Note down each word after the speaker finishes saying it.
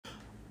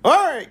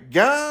Alright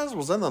guys,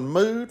 was in the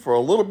mood for a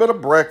little bit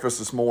of breakfast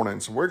this morning,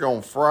 so we're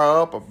going to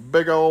fry up a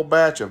big old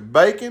batch of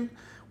bacon.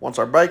 Once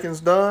our bacon's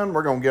done,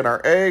 we're going to get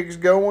our eggs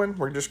going.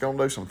 We're just going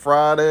to do some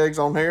fried eggs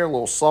on here, a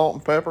little salt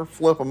and pepper,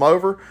 flip them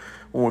over.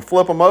 When we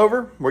flip them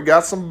over, we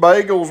got some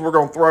bagels we're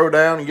going to throw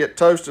down and get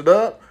toasted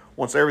up.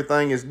 Once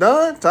everything is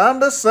done, time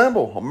to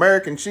assemble.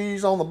 American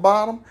cheese on the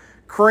bottom,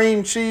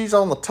 cream cheese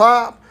on the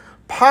top,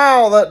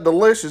 pile that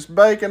delicious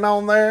bacon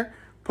on there.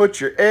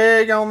 Put your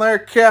egg on there,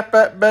 cap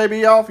that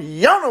baby off.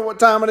 Y'all know what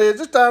time it is.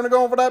 It's time to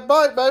go for that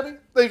bite, baby.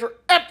 These are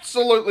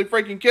absolutely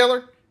freaking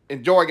killer.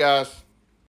 Enjoy, guys.